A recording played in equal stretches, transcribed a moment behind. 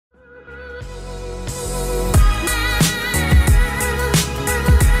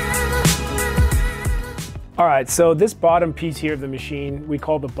right, so this bottom piece here of the machine we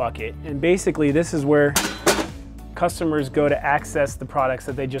call the bucket, and basically this is where customers go to access the products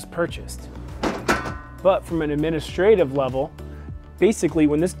that they just purchased. But from an administrative level, basically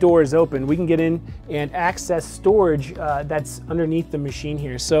when this door is open, we can get in and access storage that's underneath the machine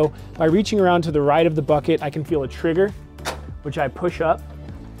here. So by reaching around to the right of the bucket, I can feel a trigger, which I push up.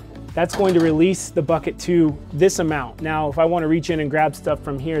 That's going to release the bucket to this amount. Now, if I want to reach in and grab stuff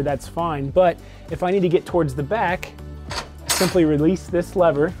from here, that's fine. But if I need to get towards the back, I simply release this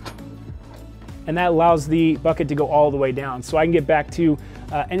lever, and that allows the bucket to go all the way down. So I can get back to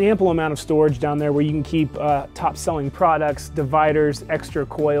an ample amount of storage down there where you can keep top selling products, dividers, extra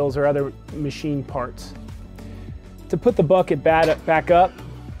coils, or other machine parts. To put the bucket back up,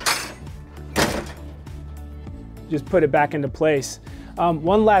 just put it back into place.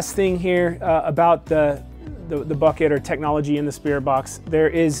 One last thing here about the bucket or technology in the Spirit Box. There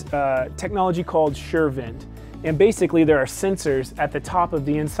is technology called SureVend, and basically there are sensors at the top of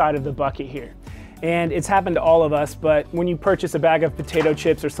the inside of the bucket here. And it's happened to all of us, but when you purchase a bag of potato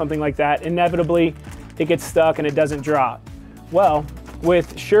chips or something like that, inevitably it gets stuck and it doesn't drop. Well,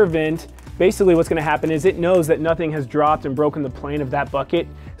 with SureVend, basically what's going to happen is it knows that nothing has dropped and broken the plane of that bucket,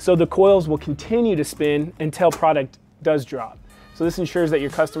 so the coils will continue to spin until product does drop. So this ensures that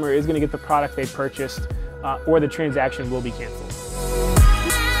your customer is going to get the product they purchased or the transaction will be canceled.